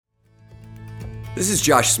This is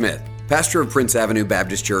Josh Smith, pastor of Prince Avenue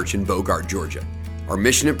Baptist Church in Bogart, Georgia. Our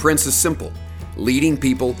mission at Prince is simple, leading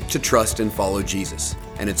people to trust and follow Jesus.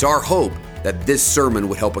 And it's our hope that this sermon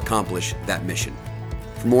would help accomplish that mission.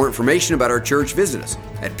 For more information about our church, visit us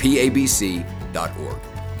at pabc.org.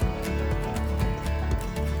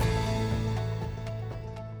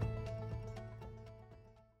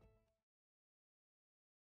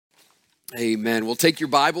 Amen. Well, take your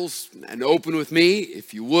Bibles and open with me,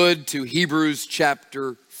 if you would, to Hebrews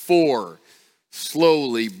chapter 4.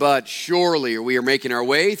 Slowly but surely we are making our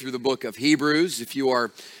way through the book of Hebrews. If you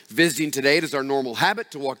are visiting today, it is our normal habit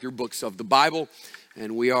to walk through books of the Bible.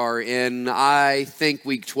 And we are in, I think,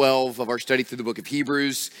 week 12 of our study through the book of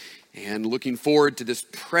Hebrews. And looking forward to this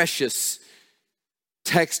precious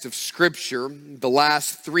text of Scripture. The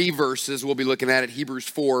last three verses we'll be looking at Hebrews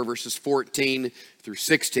 4, verses 14 through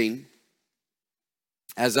 16.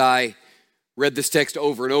 As I read this text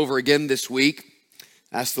over and over again this week,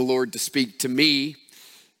 asked the Lord to speak to me,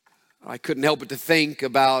 I couldn't help but to think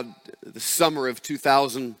about the summer of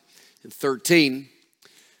 2013.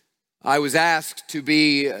 I was asked to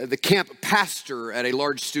be the camp pastor at a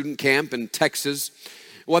large student camp in Texas.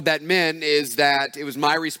 What that meant is that it was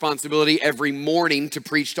my responsibility every morning to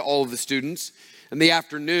preach to all of the students. In the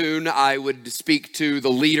afternoon, I would speak to the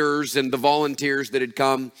leaders and the volunteers that had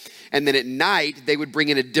come. And then at night, they would bring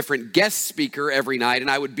in a different guest speaker every night.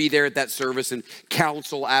 And I would be there at that service and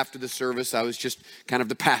counsel after the service. I was just kind of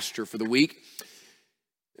the pastor for the week.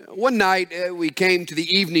 One night, we came to the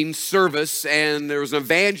evening service, and there was an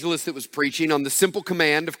evangelist that was preaching on the simple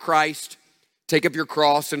command of Christ, take up your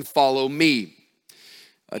cross and follow me.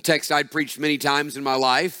 A text I'd preached many times in my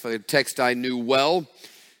life, a text I knew well.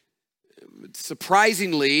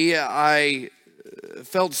 Surprisingly, I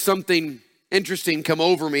felt something interesting come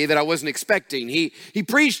over me that I wasn't expecting. He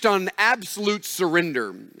preached on absolute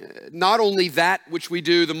surrender. Not only that which we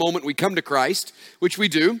do the moment we come to Christ, which we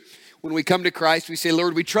do. When we come to Christ, we say,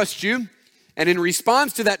 Lord, we trust you. And in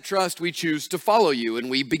response to that trust, we choose to follow you. And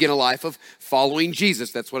we begin a life of following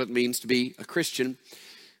Jesus. That's what it means to be a Christian.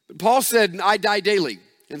 But Paul said, I die daily.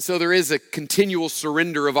 And so there is a continual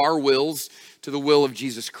surrender of our wills to the will of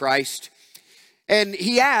Jesus Christ. And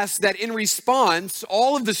he asked that in response,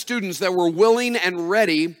 all of the students that were willing and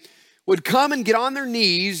ready would come and get on their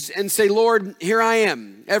knees and say, Lord, here I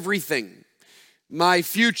am, everything, my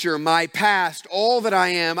future, my past, all that I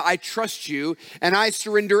am, I trust you, and I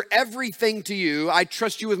surrender everything to you. I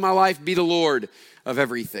trust you with my life, be the Lord of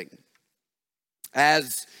everything.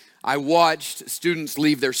 As I watched students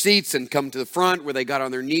leave their seats and come to the front where they got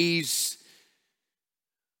on their knees,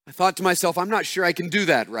 I thought to myself, I'm not sure I can do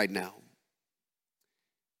that right now.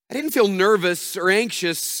 I didn't feel nervous or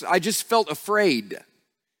anxious. I just felt afraid.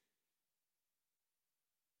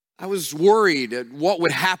 I was worried at what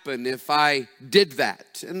would happen if I did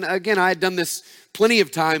that. And again, I had done this plenty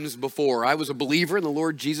of times before. I was a believer in the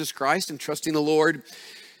Lord Jesus Christ and trusting the Lord.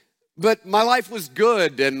 But my life was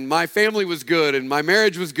good, and my family was good, and my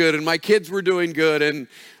marriage was good, and my kids were doing good, and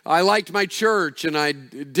I liked my church, and I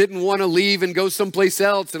didn't want to leave and go someplace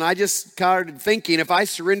else. And I just started thinking, if I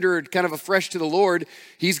surrender kind of afresh to the Lord,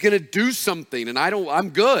 He's going to do something, and I'm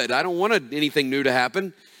good. I don't want anything new to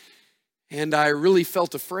happen. And I really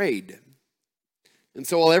felt afraid. And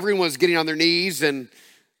so while everyone was getting on their knees, and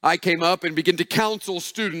I came up and began to counsel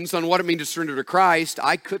students on what it means to surrender to Christ,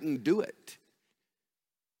 I couldn't do it.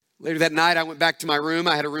 Later that night, I went back to my room.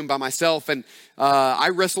 I had a room by myself, and I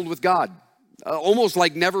wrestled with God. Almost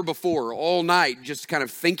like never before, all night, just kind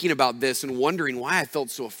of thinking about this and wondering why I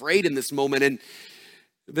felt so afraid in this moment. And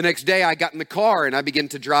the next day I got in the car and I began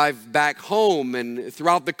to drive back home. And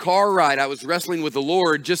throughout the car ride, I was wrestling with the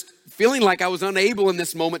Lord, just feeling like I was unable in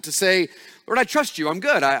this moment to say, Lord, I trust you. I'm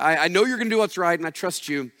good. I know you're going to do what's right, and I trust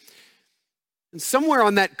you. And somewhere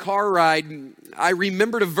on that car ride, I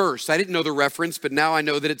remembered a verse. I didn't know the reference, but now I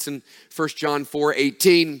know that it's in 1 John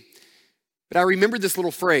 4:18. But I remembered this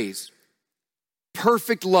little phrase,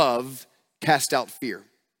 perfect love cast out fear.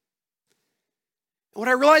 And what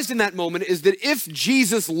I realized in that moment is that if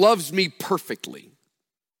Jesus loves me perfectly,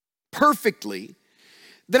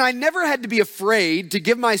 then I never had to be afraid to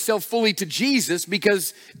give myself fully to Jesus,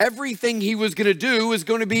 because everything He was going to do was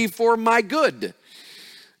going to be for my good.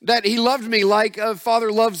 That He loved me like a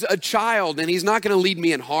father loves a child, and He's not going to lead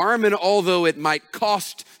me in harm. And although it might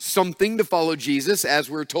cost something to follow Jesus, as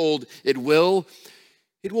we're told it will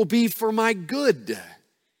be for my good.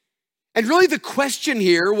 And really the question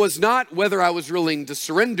here was not whether I was willing to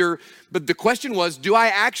surrender, but the question was, do I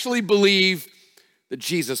actually believe that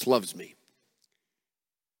Jesus loves me?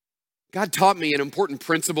 God taught me an important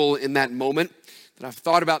principle in that moment that I've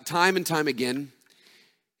thought about time and time again.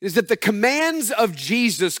 is that the commands of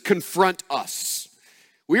Jesus confront us.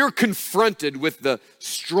 We are confronted with the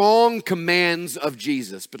strong commands of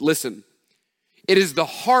Jesus. But listen, it is the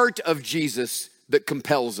heart of Jesus that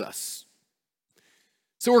compels us.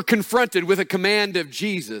 So we're confronted with a command of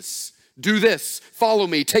Jesus. Do this, follow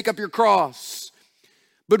me, take up your cross.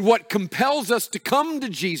 But what compels us to come to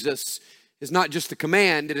Jesus is not just the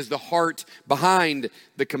command, it is the heart behind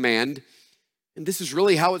the command. And this is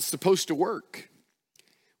really how it's supposed to work.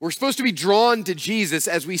 We're supposed to be drawn to Jesus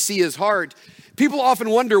as we see his heart. People often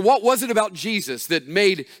wonder, what was it about Jesus that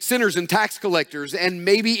made sinners and tax collectors, and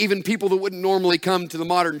maybe even people that wouldn't normally come to the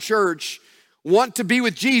modern church, want to be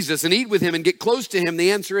with Jesus and eat with him and get close to him?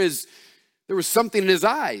 The answer is, there was something in his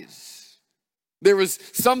eyes. There was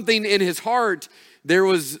something in his heart. There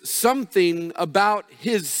was something about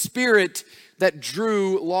his spirit that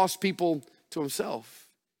drew lost people to himself.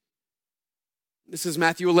 This is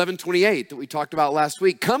Matthew 11:28 that we talked about last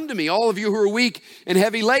week. Come to me, all of you who are weak and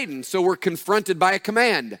heavy laden. So we're confronted by a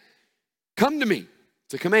command. Come to me.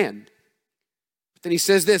 It's a command. But then he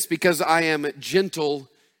says this, because I am gentle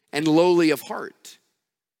and lowly of heart.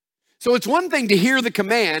 So it's one thing to hear the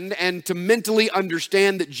command and to mentally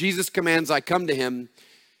understand that Jesus commands I come to him.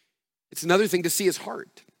 It's another thing to see his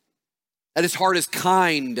heart. That his heart is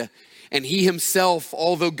kind, and he himself,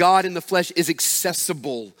 although God in the flesh, is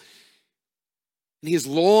accessible. And he is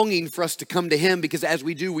longing for us to come to him, because as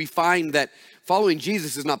we do, we find that following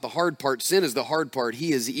Jesus is not the hard part. Sin is the hard part.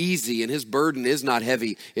 He is easy, and his burden is not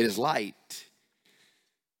heavy. It is light.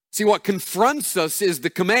 See, what confronts us is the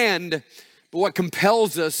command, but what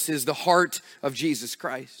compels us is the heart of Jesus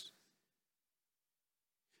Christ.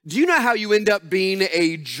 Do you know how you end up being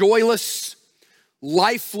a joyless,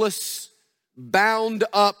 lifeless, bound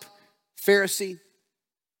up Pharisee?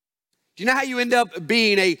 Do you know how you end up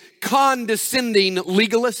being a condescending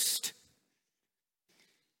legalist?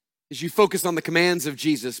 Is you focus on the commands of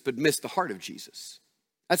Jesus but miss the heart of Jesus.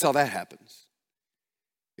 That's how that happens.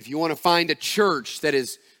 If you want to find a church that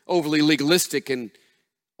is overly legalistic and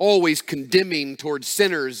always condemning towards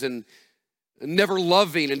sinners and never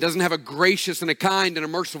loving and doesn't have a gracious and a kind and a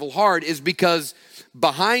merciful heart, is because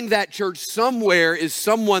behind that church somewhere is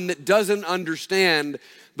someone that doesn't understand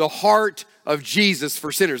the heart of Jesus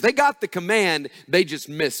for sinners. They got the command, they just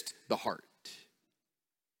missed the heart.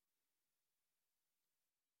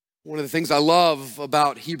 One of the things I love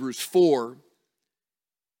about Hebrews 4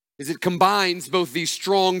 is it combines both these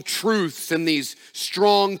strong truths and these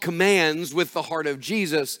strong commands with the heart of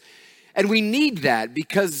Jesus. And we need that,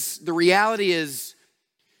 because the reality is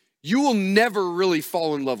you will never really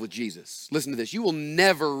fall in love with Jesus. Listen to this. You will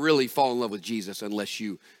never really fall in love with Jesus unless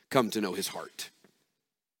you come to know his heart.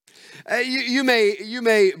 You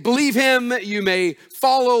may believe him, you may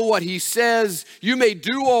follow what he says, you may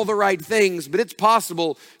do all the right things, but it's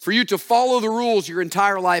possible for you to follow the rules your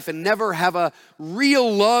entire life and never have a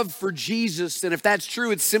real love for Jesus. And if that's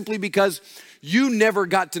true, it's simply because you never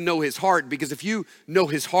got to know his heart, because if you know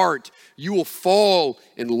his heart, you will fall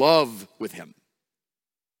in love with him.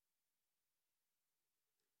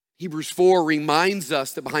 Hebrews 4 reminds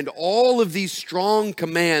us that behind all of these strong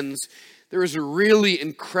commands, there is a really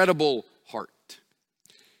incredible heart.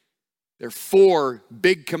 There are 4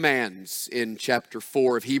 big commands in chapter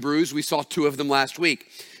 4 of Hebrews. We saw 2 of them last week.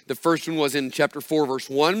 The first one was in chapter 4, verse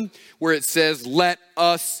 1, where it says, let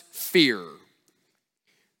us fear.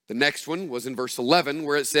 The next one was in verse 11,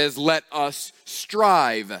 where it says, let us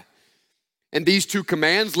strive. And these 2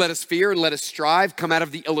 commands, let us fear and let us strive, come out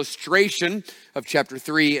of the illustration of chapter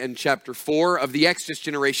 3 and chapter 4 of the Exodus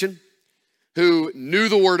generation, who knew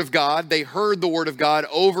the word of God. They heard the word of God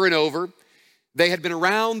over and over. They had been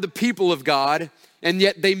around the people of God, and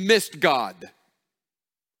yet they missed God.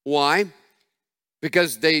 Why?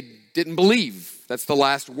 Because they didn't believe. That's the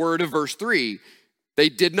last word of verse 3. They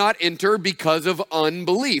did not enter because of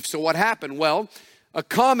unbelief. So what happened? Well, a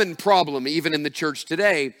common problem even in the church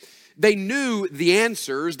today. They knew the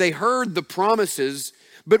answers, they heard the promises,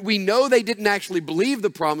 but we know they didn't actually believe the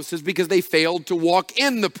promises because they failed to walk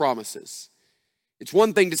in the promises. It's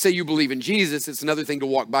one thing to say you believe in Jesus, it's another thing to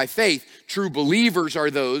walk by faith. True believers are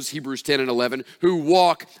those, Hebrews 10 and 11, who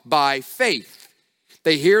walk by faith.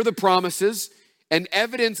 They hear the promises, and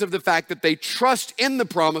evidence of the fact that they trust in the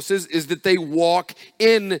promises is that they walk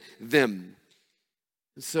in them.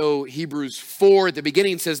 So Hebrews 4 at the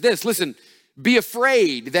beginning says this, listen, be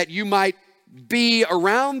afraid that you might be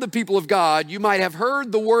around the people of God. You might have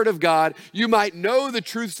heard the word of God. You might know the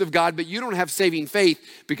truths of God, but you don't have saving faith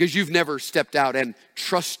because you've never stepped out and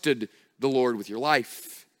trusted the Lord with your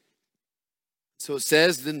life. So it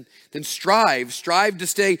says, then strive to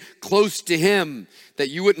stay close to him, that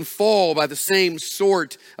you wouldn't fall by the same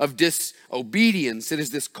sort of disobedience. It is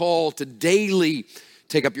this call to daily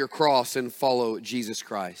take up your cross and follow Jesus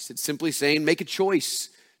Christ. It's simply saying, make a choice,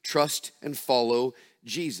 trust and follow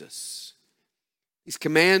Jesus. These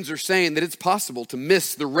commands are saying that it's possible to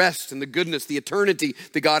miss the rest and the goodness, the eternity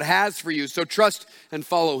that God has for you. So trust and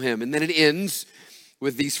follow him. And then it ends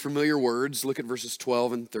with these familiar words. Look at verses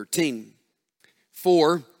 12 and 13.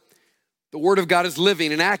 For the word of God is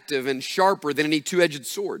living and active and sharper than any two-edged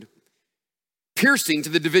sword, piercing to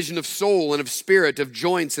the division of soul and of spirit, of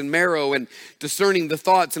joints and marrow, and discerning the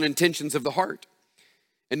thoughts and intentions of the heart.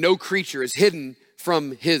 And no creature is hidden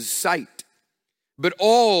from his sight, but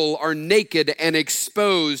all are naked and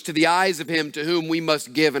exposed to the eyes of him to whom we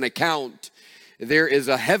must give an account. There is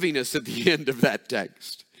a heaviness at the end of that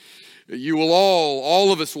text. You will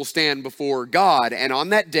all of us will stand before God, and on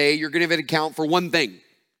that day, you're going to give an account for one thing: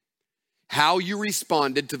 how you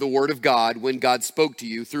responded to the word of God when God spoke to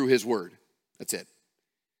you through his word. That's it.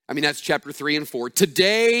 I mean, that's chapter 3 and 4.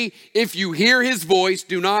 Today, if you hear his voice,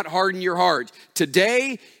 do not harden your heart.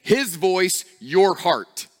 Today, his voice, your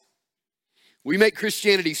heart. We make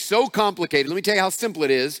Christianity so complicated. Let me tell you how simple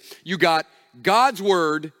it is. You got God's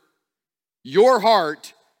word, your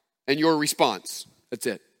heart, and your response. That's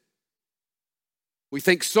it. We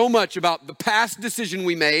think so much about the past decision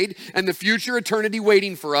we made and the future eternity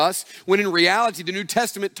waiting for us, when in reality, the New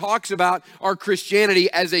Testament talks about our Christianity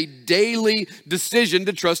as a daily decision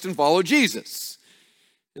to trust and follow Jesus.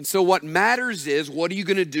 And so what matters is, what are you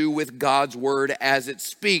going to do with God's word as it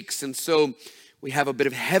speaks? And so we have a bit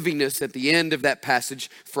of heaviness at the end of that passage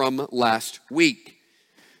from last week.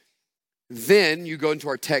 Then you go into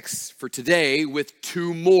our text for today with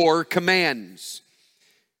two more commands.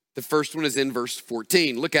 The first one is in verse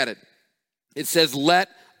 14. Look at it. It says, let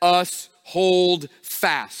us hold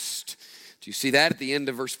fast. Do you see that at the end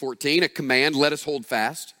of verse 14? A command, let us hold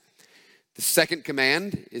fast. The second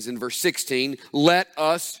command is in verse 16, let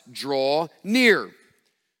us draw near.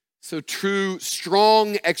 So true,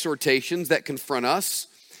 strong exhortations that confront us.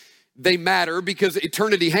 They matter because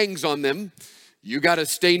eternity hangs on them. You got to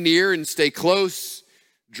stay near and stay close.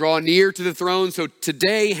 Draw near to the throne. So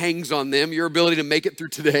today hangs on them. Your ability to make it through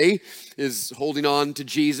today is holding on to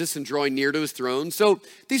Jesus and drawing near to his throne. So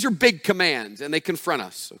these are big commands and they confront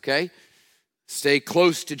us, okay? Stay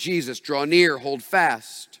close to Jesus, draw near, hold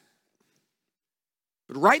fast.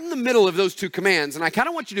 But right in the middle of those two commands, and I kind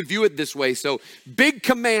of want you to view it this way. So big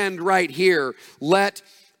command right here, let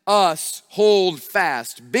us hold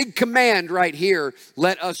fast. Big command right here,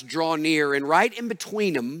 let us draw near. And right in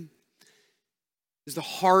between them is the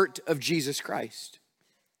heart of Jesus Christ.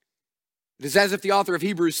 It is as if the author of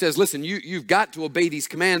Hebrews says, listen, you've got to obey these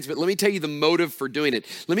commands, but let me tell you the motive for doing it.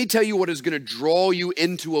 Let me tell you what is going to draw you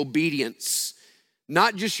into obedience.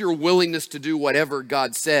 Not just your willingness to do whatever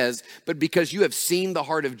God says, but because you have seen the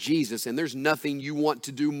heart of Jesus and there's nothing you want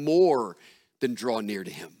to do more than draw near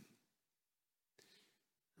to him.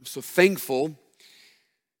 I'm so thankful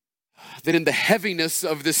that in the heaviness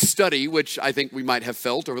of this study, which I think we might have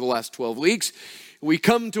felt over the last 12 weeks, we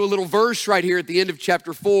come to a little verse right here at the end of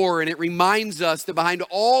chapter 4, and it reminds us that behind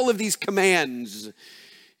all of these commands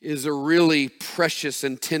is a really precious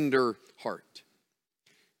and tender heart.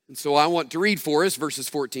 And so I want to read for us verses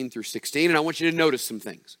 14 through 16, and I want you to notice some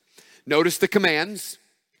things. Notice the commands,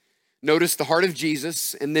 notice the heart of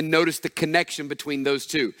Jesus, and then notice the connection between those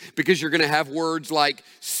two, because you're going to have words like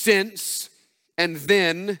since, and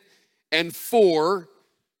then, and for,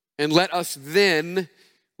 and let us then,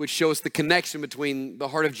 which show us the connection between the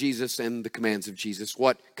heart of Jesus and the commands of Jesus,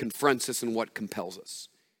 what confronts us and what compels us.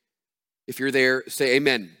 If you're there, say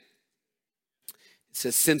amen. It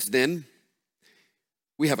says, since then,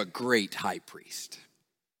 we have a great high priest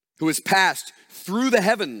who has passed through the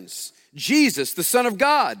heavens, Jesus, the Son of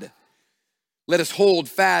God. Let us hold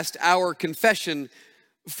fast our confession,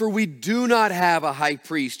 for we do not have a high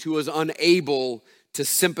priest who is unable to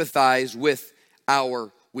sympathize with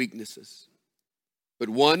our weaknesses, but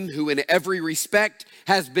one who in every respect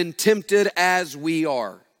has been tempted as we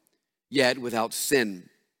are, yet without sin.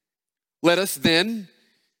 Let us then,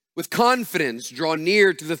 with confidence, draw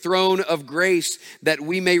near to the throne of grace, that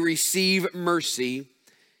we may receive mercy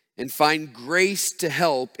and find grace to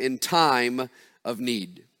help in time of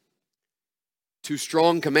need. Two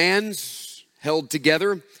strong commands held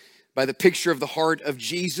together by the picture of the heart of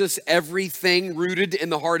Jesus, everything rooted in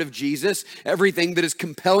the heart of Jesus, everything that is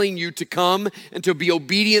compelling you to come and to be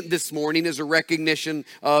obedient this morning is a recognition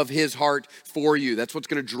of his heart for you. That's what's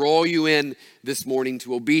going to draw you in this morning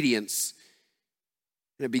to obedience.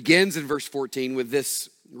 And it begins in verse 14 with this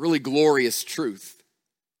really glorious truth.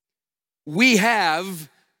 We have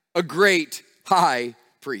a great high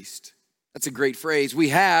priest. That's a great phrase. We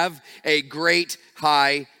have a great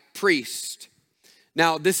high priest.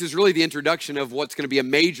 Now, this is really the introduction of what's going to be a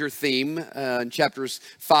major theme in chapters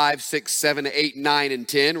 5, 6, 7, 8, 9, and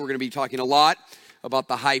 10. We're going to be talking a lot about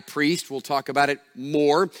the high priest. We'll talk about it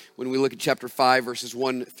more when we look at chapter 5, verses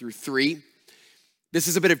 1 through 3. This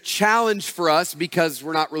is a bit of challenge for us because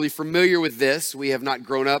we're not really familiar with this. We have not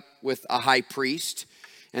grown up with a high priest.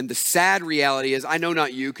 And the sad reality is, I know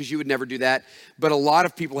not you, because you would never do that, but a lot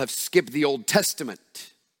of people have skipped the Old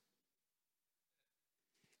Testament.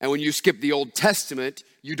 And when you skip the Old Testament,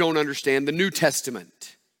 you don't understand the New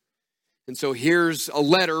Testament. And so here's a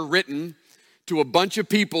letter written to a bunch of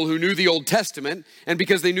people who knew the Old Testament, and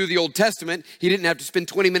because they knew the Old Testament, he didn't have to spend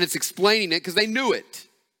 20 minutes explaining it because they knew it,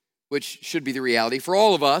 which should be the reality for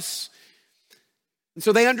all of us. And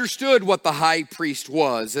so they understood what the high priest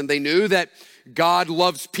was, and they knew that God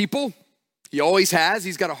loves people. He always has.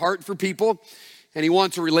 He's got a heart for people, and he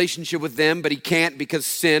wants a relationship with them, but he can't because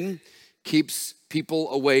sin keeps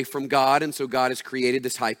people away from God. And so God has created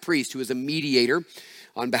this high priest who is a mediator.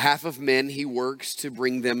 On behalf of men, he works to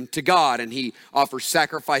bring them to God, and he offers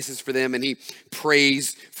sacrifices for them, and he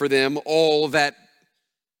prays for them, all that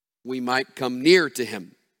we might come near to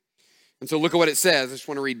him. And so look at what it says. I just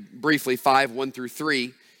want to read briefly 5, 1 through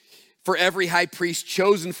 3. For every high priest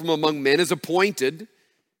chosen from among men is appointed.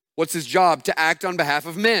 What's his job? To act on behalf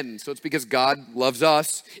of men. So it's because God loves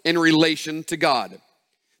us in relation to God.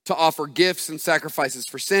 To offer gifts and sacrifices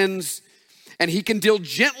for sins. And he can deal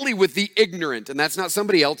gently with the ignorant. And that's not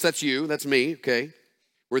somebody else, that's you, that's me, okay?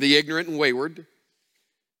 We're the ignorant and wayward.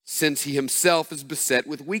 Since he himself is beset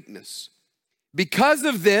with weakness. Because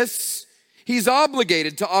of this, he's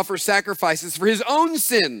obligated to offer sacrifices for his own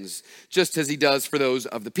sins, just as he does for those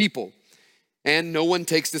of the people. And no one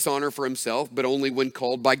takes this honor for himself, but only when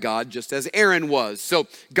called by God, just as Aaron was. So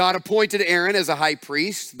God appointed Aaron as a high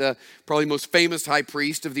priest, the probably most famous high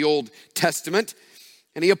priest of the Old Testament.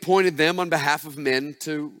 And he appointed them on behalf of men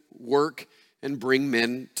to work and bring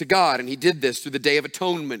men to God. And he did this through the Day of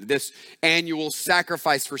Atonement, this annual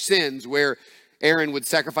sacrifice for sins, where Aaron would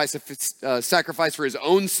sacrifice for his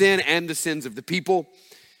own sin and the sins of the people.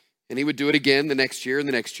 And he would do it again the next year and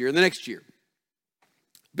the next year and the next year.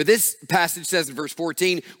 But this passage says in verse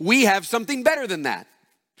 14, we have something better than that.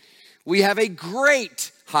 We have a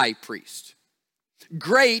great high priest.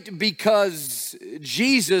 Great because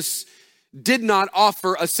Jesus did not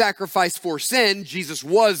offer a sacrifice for sin. Jesus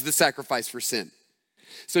was the sacrifice for sin.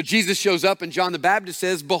 So Jesus shows up and John the Baptist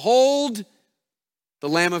says, behold, the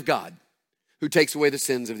Lamb of God who takes away the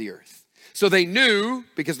sins of the earth. So they knew,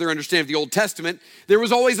 because they're understanding of the Old Testament, there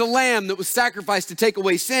was always a lamb that was sacrificed to take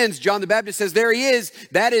away sins. John the Baptist says, there he is.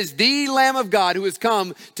 That is the Lamb of God who has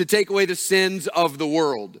come to take away the sins of the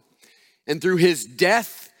world. And through his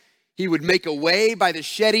death, he would make a way by the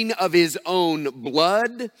shedding of his own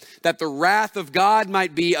blood, that the wrath of God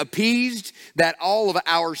might be appeased, that all of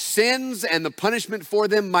our sins and the punishment for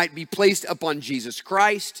them might be placed upon Jesus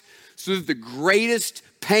Christ, so that the greatest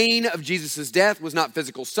pain of Jesus' death was not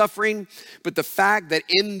physical suffering, but the fact that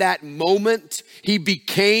in that moment he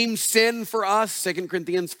became sin for us. 2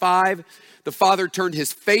 Corinthians 5, the Father turned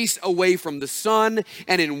his face away from the Son,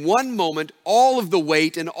 and in one moment, all of the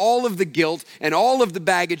weight and all of the guilt and all of the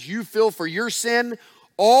baggage you feel for your sin,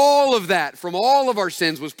 all of that from all of our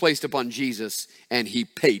sins was placed upon Jesus, and he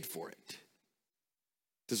paid for it.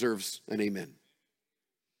 Deserves an amen.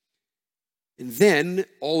 And then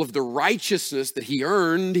all of the righteousness that he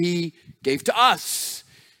earned, he gave to us.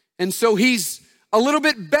 And so he's a little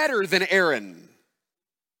bit better than Aaron.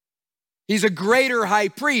 He's a greater high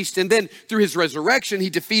priest. And then through his resurrection,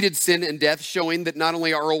 he defeated sin and death, showing that not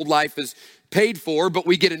only our old life is paid for, but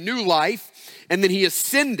we get a new life. And then he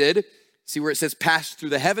ascended. See where it says passed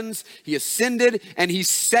through the heavens? He ascended and he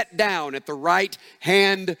sat down at the right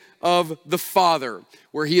hand of the Father,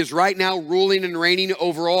 where he is right now ruling and reigning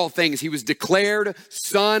over all things. He was declared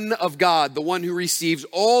Son of God, the one who receives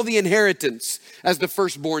all the inheritance as the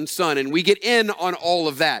firstborn son. And we get in on all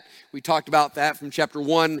of that. We talked about that from chapter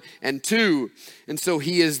 1 and 2. And so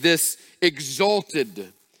he is this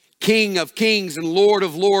exalted King of kings and Lord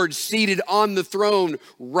of lords, seated on the throne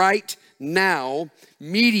right now,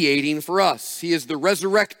 mediating for us. He is the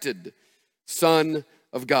resurrected Son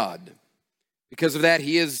of God. Because of that,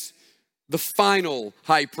 he is the final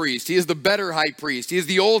high priest. He is the better high priest. He is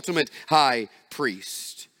the ultimate high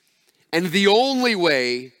priest. And the only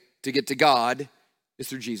way to get to God is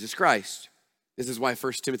through Jesus Christ. This is why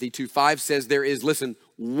 1 Timothy 2:5 says there is, listen,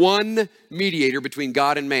 one mediator between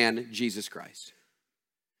God and man, Jesus Christ.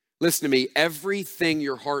 Listen to me, everything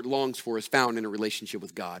your heart longs for is found in a relationship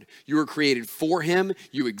with God. You were created for him,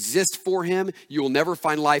 you exist for him, you will never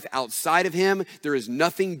find life outside of him. There is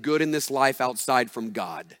nothing good in this life outside from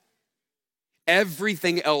God.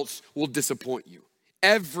 Everything else will disappoint you.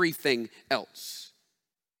 Everything else.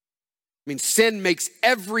 I mean, sin makes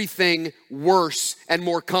everything worse and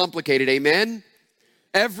more complicated, amen?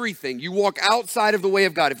 Everything. You walk outside of the way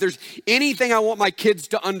of God. If there's anything I want my kids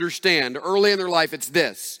to understand early in their life, it's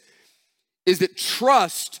this. Is that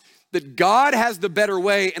trust that God has the better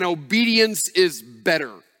way and obedience is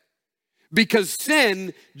better. Because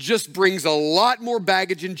sin just brings a lot more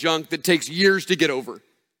baggage and junk that takes years to get over.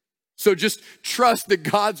 So just trust that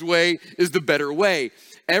God's way is the better way.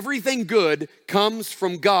 Everything good comes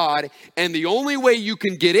from God, and the only way you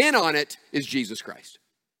can get in on it is Jesus Christ.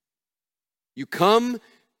 You come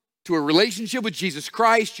to a relationship with Jesus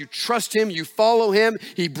Christ, you trust him, you follow him,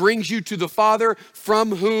 he brings you to the Father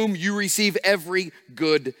from whom you receive every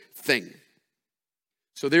good thing.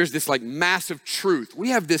 So there's this like massive truth. We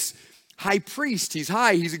have this high priest, he's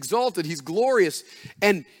high, he's exalted, he's glorious,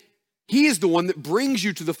 and he is the one that brings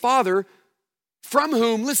you to the Father from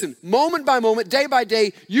whom, listen, moment by moment, day by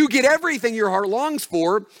day, you get everything your heart longs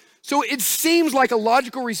for. So it seems like a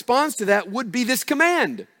logical response to that would be this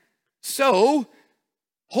command. So,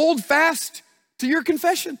 hold fast to your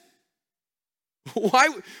confession.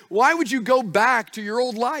 Why would you go back to your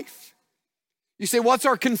old life? You say, what's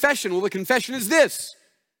our confession? Well, the confession is this.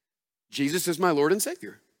 Jesus is my Lord and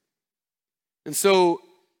Savior. And so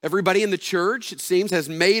everybody in the church, it seems, has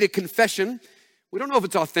made a confession. We don't know if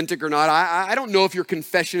it's authentic or not. I don't know if your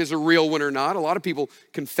confession is a real one or not. A lot of people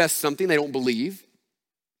confess something they don't believe.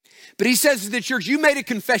 But he says to the church, you made a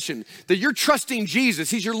confession that you're trusting Jesus.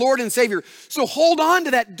 He's your Lord and Savior. So hold on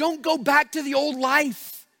to that. Don't go back to the old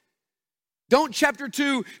life. Don't, chapter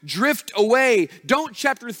 2, drift away. Don't,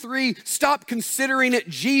 chapter 3, stop considering it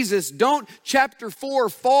Jesus. Don't, chapter 4,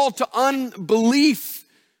 fall to unbelief.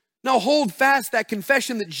 No, hold fast that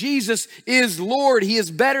confession that Jesus is Lord. He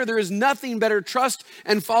is better. There is nothing better. Trust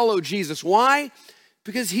and follow Jesus. Why?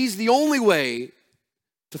 Because he's the only way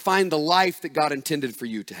to find the life that God intended for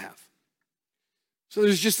you to have. So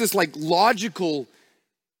there's just this like logical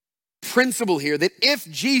principle here that if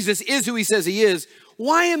Jesus is who he says he is,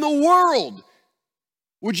 why in the world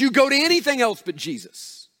would you go to anything else but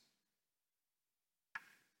Jesus?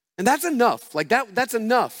 And that's enough. Like that's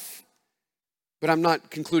enough. But I'm not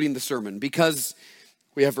concluding the sermon because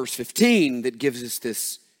we have verse 15 that gives us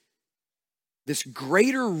this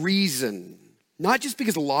greater reason, not just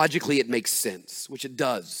because logically it makes sense, which it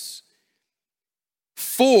does.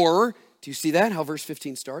 For, do you see that, how verse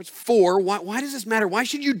 15 starts? For, why does this matter? Why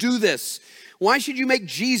should you do this? Why should you make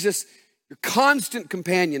Jesus your constant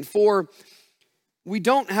companion? For we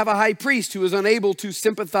don't have a high priest who is unable to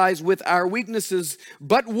sympathize with our weaknesses,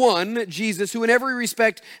 but one, Jesus, who in every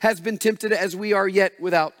respect has been tempted as we are, yet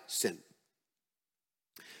without sin.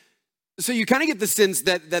 So you kind of get the sense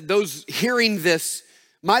that those hearing this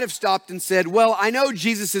might have stopped and said, well, I know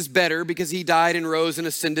Jesus is better because he died and rose and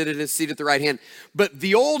ascended and is seated at the right hand. But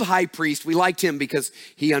the old high priest, we liked him because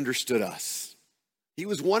he understood us. He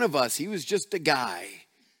was one of us. He was just a guy.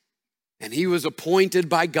 And he was appointed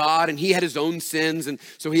by God and he had his own sins. And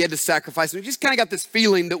so he had to sacrifice. And we just kind of got this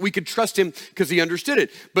feeling that we could trust him because he understood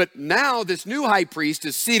it. But now this new high priest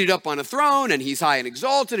is seated up on a throne and he's high and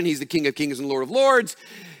exalted and he's the King of Kings and Lord of Lords.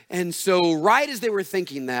 And so right as they were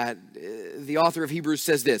thinking that, the author of Hebrews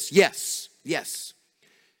says this, yes.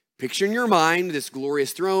 Picture in your mind this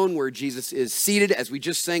glorious throne where Jesus is seated. As we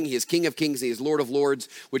just sang, he is King of Kings, he is Lord of Lords,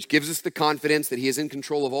 which gives us the confidence that he is in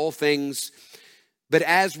control of all things. But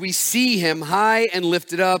as we see him high and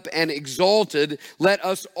lifted up and exalted, let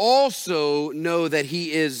us also know that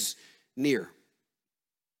he is near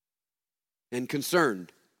and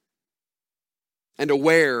concerned and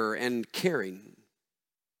aware and caring.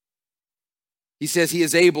 He says he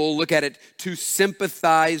is able, look at it, to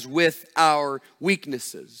sympathize with our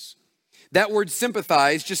weaknesses. That word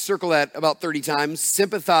sympathize, just circle that about 30 times.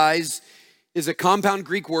 Sympathize is a compound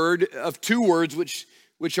Greek word of two words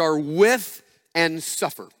which are with and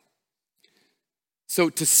suffer. So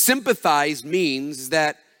to sympathize means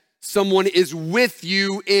that someone is with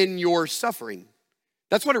you in your suffering.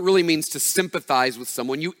 That's what it really means to sympathize with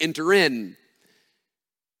someone. You enter in.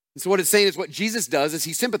 And so what it's saying is what Jesus does is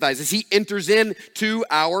he sympathizes. He enters into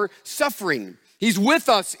our suffering. He's with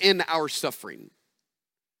us in our suffering.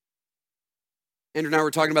 Andrew and I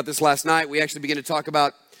were talking about this last night. We actually began to talk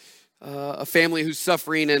about a family who's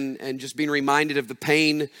suffering and just being reminded of the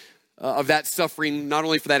pain of that suffering, not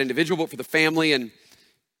only for that individual, but for the family. And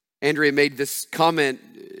Andrea made this comment.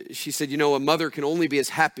 she said, a mother can only be as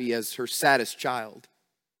happy as her saddest child.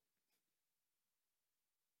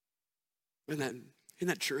 Isn't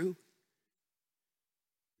that true?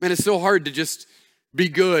 Man, it's so hard to just be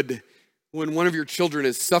good when one of your children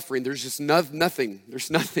is suffering. There's just nothing. There's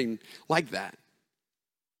nothing like that.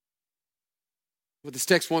 What this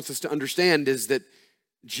text wants us to understand is that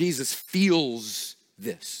Jesus feels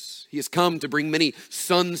this. He has come to bring many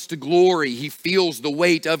sons to glory. He feels the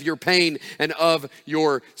weight of your pain and of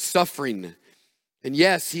your suffering. And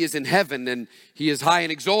yes, he is in heaven and he is high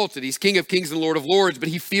and exalted. He's King of kings and Lord of lords, but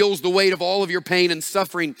he feels the weight of all of your pain and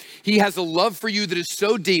suffering. He has a love for you that is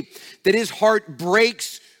so deep that his heart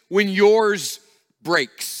breaks when yours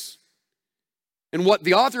breaks. And what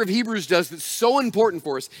the author of Hebrews does that's so important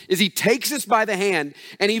for us is he takes us by the hand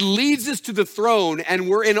and he leads us to the throne, and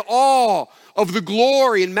we're in awe of the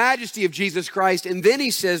glory and majesty of Jesus Christ. And then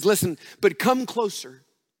he says, listen, but come closer.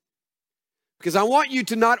 Because I want you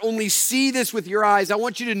to not only see this with your eyes, I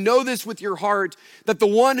want you to know this with your heart, that the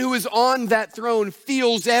one who is on that throne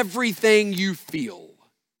feels everything you feel.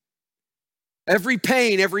 Every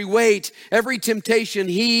pain, every weight, every temptation,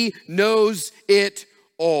 he knows it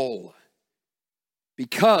all.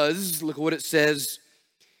 Because, look at what it says,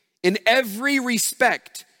 in every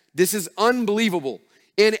respect, this is unbelievable.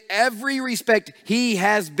 In every respect, he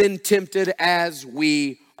has been tempted as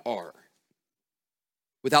we are.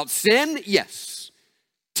 Without sin, yes.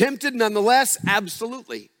 Tempted nonetheless,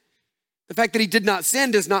 absolutely. The fact that he did not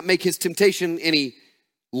sin does not make his temptation any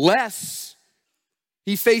less.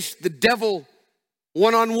 He faced the devil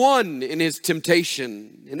one-on-one in his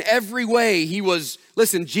temptation. In every way,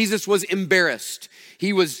 Jesus was embarrassed.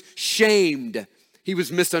 He was shamed. He was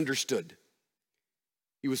misunderstood.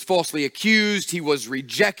 He was falsely accused. He was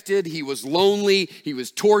rejected. He was lonely. He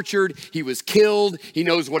was tortured. He was killed. He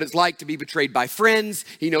knows what it's like to be betrayed by friends.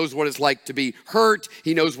 He knows what it's like to be hurt.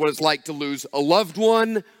 He knows what it's like to lose a loved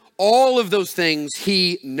one. All of those things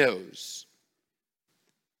he knows.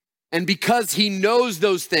 And because he knows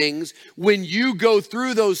those things, when you go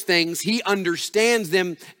through those things, he understands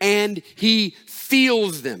them and he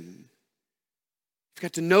feels them. You've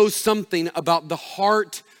got to know something about the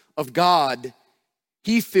heart of God.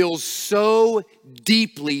 He feels so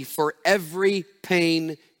deeply for every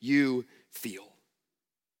pain you feel.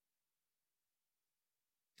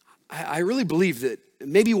 I really believe that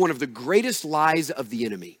maybe one of the greatest lies of the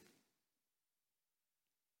enemy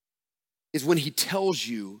is when he tells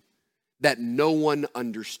you that no one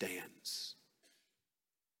understands.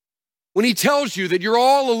 When he tells you that you're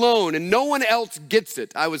all alone and no one else gets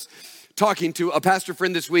it. I was talking to a pastor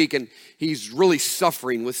friend this week, and he's really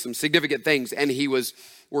suffering with some significant things, and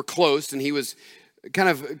we're close, and he was kind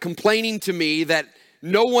of complaining to me that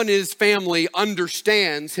no one in his family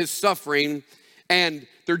understands his suffering, and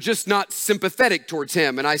they're just not sympathetic towards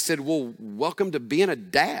him. And I said, well, welcome to being a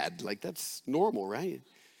dad. Like, that's normal, right?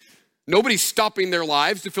 Nobody's stopping their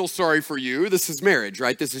lives to feel sorry for you. This is marriage,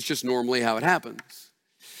 right? This is just normally how it happens.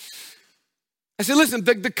 I said, listen,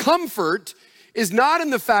 the comfort is not in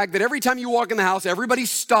the fact that every time you walk in the house, everybody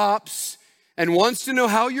stops and wants to know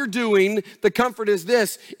how you're doing. The comfort is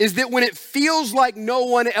this, is that when it feels like no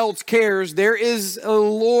one else cares, there is a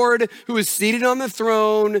Lord who is seated on the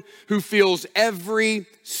throne who feels every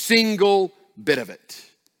single bit of it.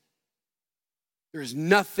 There's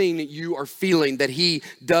nothing you are feeling that he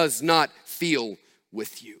does not feel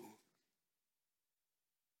with you.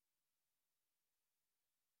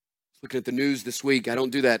 Looking at the news this week, I don't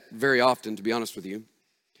do that very often, to be honest with you.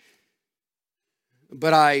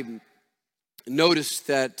 But I noticed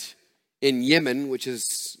that in Yemen, which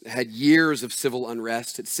has had years of civil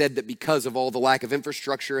unrest, it said that because of all the lack of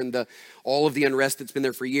infrastructure and all of the unrest that's been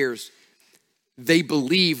there for years, they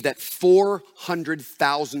believe that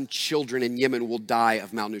 400,000 children in Yemen will die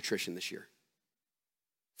of malnutrition this year.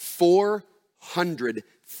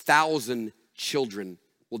 400,000 children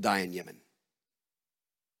will die in Yemen.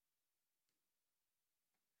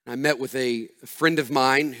 I met with a friend of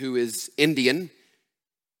mine who is Indian,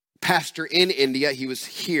 pastor in India. He was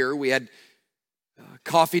here. We had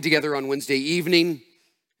coffee together on Wednesday evening.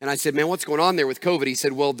 And I said, man, what's going on there with COVID? He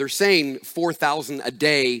said, well, they're saying 4,000 a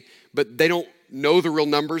day, but they don't know the real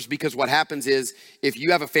numbers, because what happens is if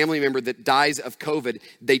you have a family member that dies of COVID,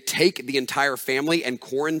 they take the entire family and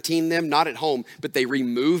quarantine them, not at home, but they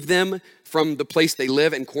remove them from the place they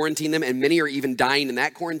live and quarantine them, and many are even dying in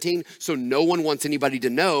that quarantine, so no one wants anybody to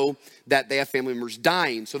know that they have family members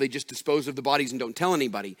dying, so they just dispose of the bodies and don't tell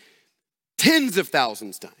anybody. Tens of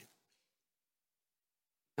thousands dying.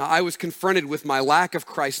 Now, I was confronted with my lack of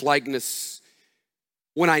Christ-likeness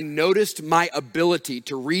when I noticed my ability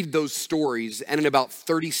to read those stories and in about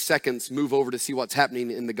 30 seconds move over to see what's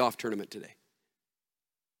happening in the golf tournament today.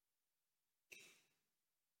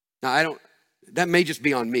 Now, that may just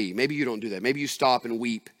be on me. Maybe you don't do that. Maybe you stop and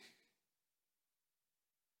weep.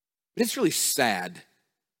 But it's really sad,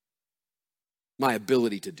 my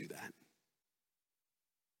ability to do that.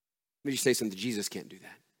 Let me just say something. Jesus can't do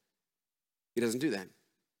that. He doesn't do that.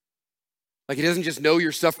 Like, he doesn't just know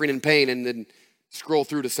you're suffering and pain and then scroll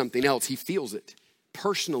through to something else. He feels it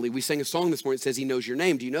personally. We sang a song this morning that says he knows your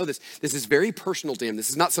name. Do you know this? This is very personal to him. This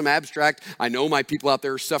is not some abstract, I know my people out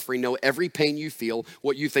there are suffering. No, every pain you feel,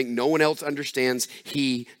 what you think no one else understands,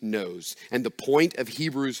 he knows. And the point of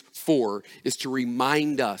Hebrews 4 is to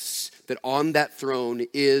remind us that on that throne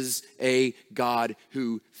is a God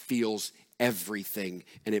who feels everything,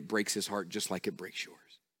 and it breaks his heart just like it breaks yours.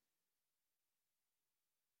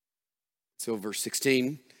 So verse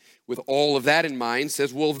 16, with all of that in mind,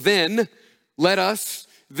 says, well then, let us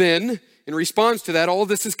then, in response to that, all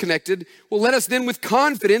this is connected, well, let us then with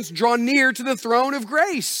confidence draw near to the throne of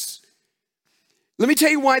grace. Let me tell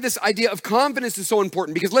you why this idea of confidence is so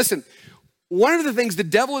important, because listen, one of the things the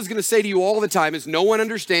devil is going to say to you all the time is no one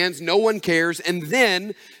understands, no one cares, and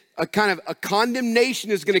then a kind of a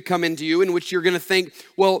condemnation is going to come into you in which you're going to think,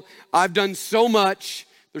 well, I've done so much,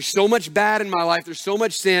 there's so much bad in my life, there's so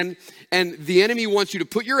much sin, and the enemy wants you to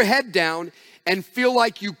put your head down and feel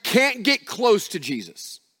like you can't get close to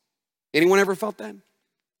Jesus. Anyone ever felt that?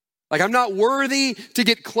 Like, I'm not worthy to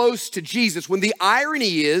get close to Jesus, when the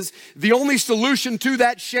irony is the only solution to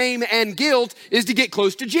that shame and guilt is to get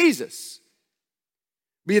close to Jesus.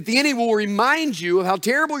 But yet the enemy will remind you of how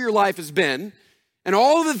terrible your life has been and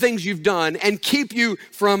all of the things you've done and keep you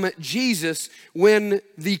from Jesus, when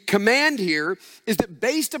the command here is that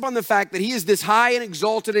based upon the fact that he is this high and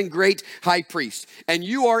exalted and great high priest, and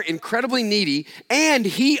you are incredibly needy, and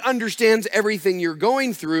he understands everything you're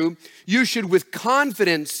going through, you should with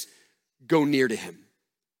confidence go near to him.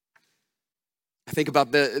 I think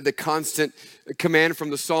about the constant command from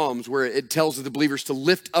the Psalms where it tells the believers to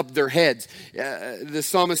lift up their heads. The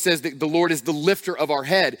psalmist says that the Lord is the lifter of our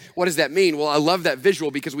head. What does that mean? Well, I love that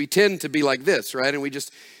visual because we tend to be like this, right? And we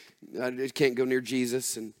just can't go near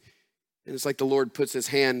Jesus. And it's like the Lord puts his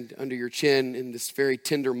hand under your chin in this very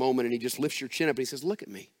tender moment, and he just lifts your chin up and he says, look at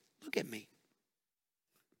me, look at me.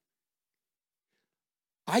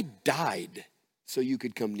 I died so you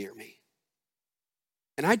could come near me.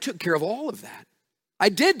 And I took care of all of that. I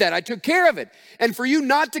did that. I took care of it. And for you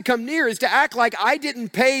not to come near is to act like I didn't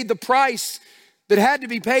pay the price that had to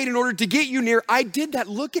be paid in order to get you near. I did that.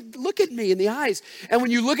 Look at me in the eyes. And when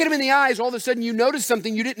you look at him in the eyes, all of a sudden you notice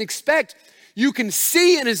something you didn't expect. You can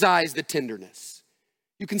see in his eyes the tenderness.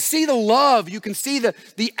 You can see the love. You can see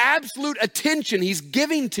the absolute attention he's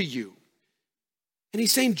giving to you. And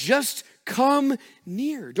he's saying, just come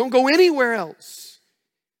near. Don't go anywhere else.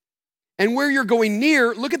 And where you're going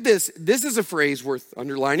near, look at this. This is a phrase worth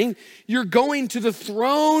underlining. You're going to the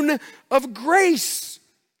throne of grace,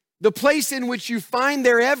 the place in which you find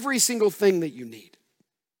there every single thing that you need,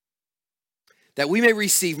 that we may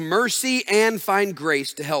receive mercy and find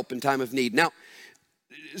grace to help in time of need. Now,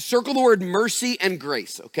 circle the word mercy and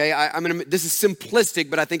grace, okay? This is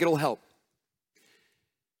simplistic, but I think it'll help.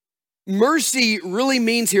 Mercy really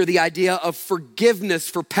means here the idea of forgiveness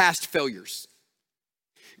for past failures.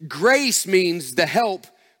 Grace means the help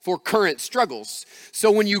for current struggles. So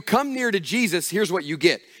when you come near to Jesus, here's what you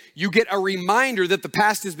get. You get a reminder that the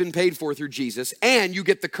past has been paid for through Jesus, and you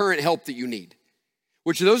get the current help that you need.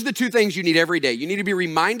 Those are the two things you need every day. You need to be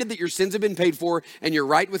reminded that your sins have been paid for and you're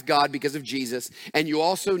right with God because of Jesus. And you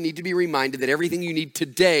also need to be reminded that everything you need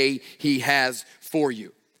today, he has for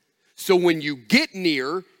you. So when you get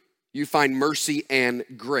near, you find mercy and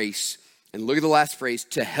grace. And look at the last phrase,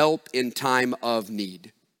 to help in time of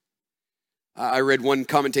need. I read one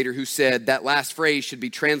commentator who said that last phrase should be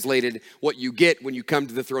translated, what you get when you come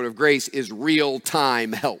to the throne of grace is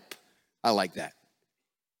real-time help. I like that.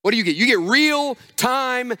 What do you get? You get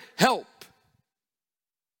real-time help.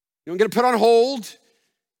 You don't get to put on hold.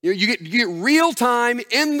 You get real-time,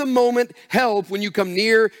 in-the-moment help when you come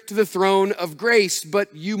near to the throne of grace,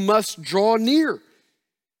 but you must draw near.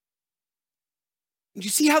 Do you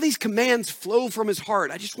see how these commands flow from his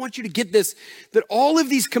heart? I just want you to get this, that all of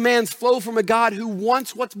these commands flow from a God who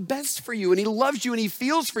wants what's best for you, and he loves you and he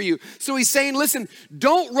feels for you. So he's saying, listen,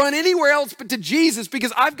 don't run anywhere else but to Jesus,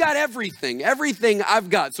 because I've got everything I've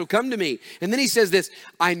got. So come to me. And then he says this,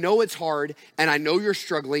 I know it's hard, and I know you're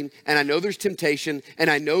struggling, and I know there's temptation, and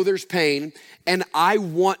I know there's pain, and I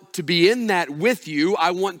want to be in that with you.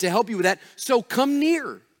 I want to help you with that. So come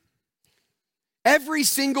near. Every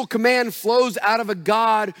single command flows out of a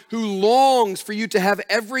God who longs for you to have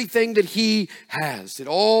everything that he has. It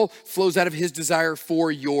all flows out of his desire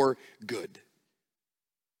for your good.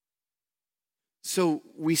 So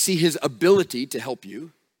we see his ability to help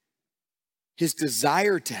you, his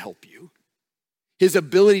desire to help you, his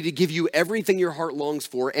ability to give you everything your heart longs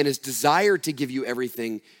for, and his desire to give you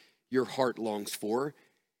everything your heart longs for.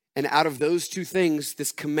 And out of those two things,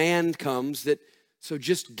 this command comes that, so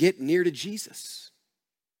just get near to Jesus.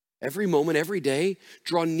 Every moment, every day,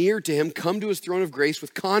 draw near to him, come to his throne of grace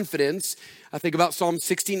with confidence. I think about Psalm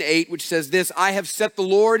 16:8, which says this, I have set the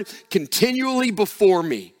Lord continually before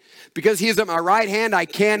me. Because he is at my right hand, I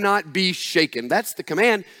cannot be shaken. That's the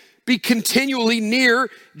command. Be continually near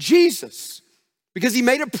Jesus. Because he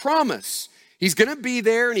made a promise. He's gonna be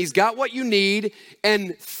there and he's got what you need.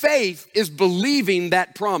 And faith is believing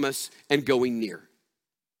that promise and going near.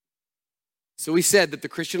 So we said that the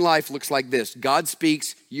Christian life looks like this. God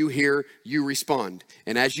speaks, you hear, you respond.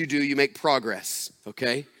 And as you do, you make progress,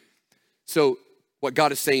 okay? So what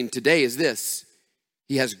God is saying today is this.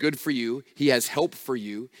 He has good for you. He has help for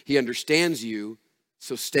you. He understands you.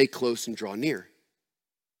 So stay close and draw near.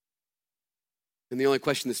 And the only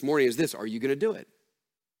question this morning is this, are you gonna do it?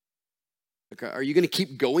 Okay, are you gonna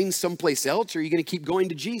keep going someplace else or are you gonna keep going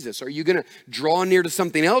to Jesus? Are you gonna draw near to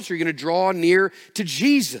something else or are you gonna draw near to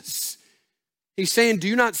Jesus? He's saying, do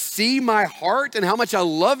you not see my heart and how much I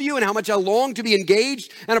love you and how much I long to be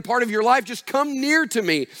engaged and a part of your life? Just come near to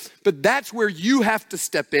me. But that's where you have to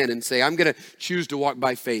step in and say, I'm gonna choose to walk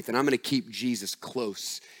by faith and I'm gonna keep Jesus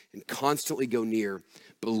close and constantly go near,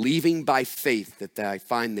 believing by faith that I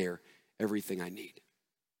find there everything I need.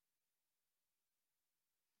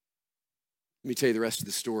 Let me tell you the rest of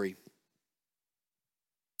the story.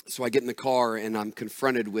 So I get in the car and I'm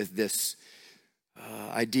confronted with this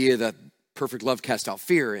idea that perfect love casts out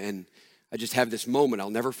fear. And I just have this moment, I'll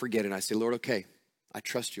never forget it. I say, Lord, okay, I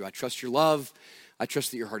trust you. I trust your love. I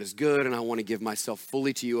trust that your heart is good. And I want to give myself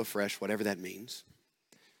fully to you afresh, whatever that means.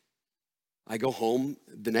 I go home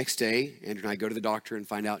the next day, Andrew and I go to the doctor and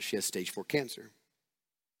find out she has stage 4 cancer.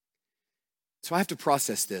 So I have to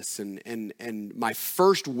process this. And my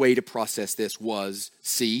first way to process this was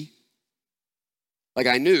see. Like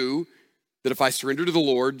I knew that if I surrendered to the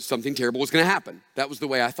Lord, something terrible was going to happen. That was the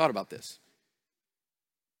way I thought about this.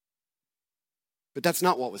 But that's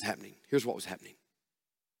not what was happening. Here's what was happening.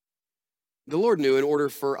 The Lord knew in order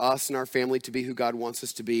for us and our family to be who God wants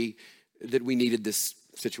us to be, that we needed this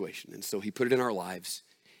situation. And so he put it in our lives.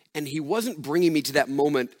 And he wasn't bringing me to that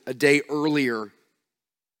moment a day earlier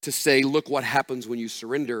to say, look what happens when you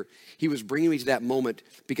surrender. He was bringing me to that moment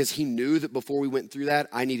because he knew that before we went through that,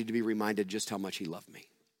 I needed to be reminded just how much he loved me.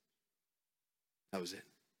 That was it.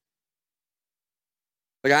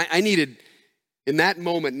 Like I needed, in that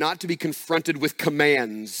moment, not to be confronted with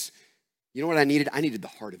commands. You know what I needed? I needed the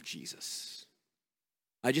heart of Jesus.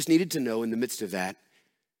 I just needed to know in the midst of that,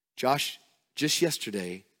 Josh, just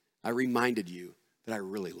yesterday, I reminded you that I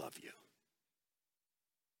really love you.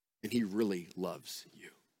 And he really loves you.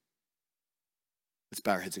 Let's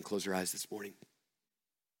bow our heads and close our eyes this morning.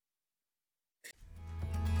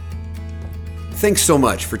 Thanks so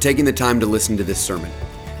much for taking the time to listen to this sermon.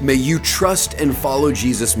 May you trust and follow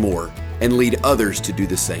Jesus more and lead others to do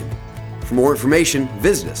the same. For more information,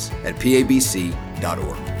 visit us at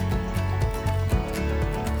pabc.org.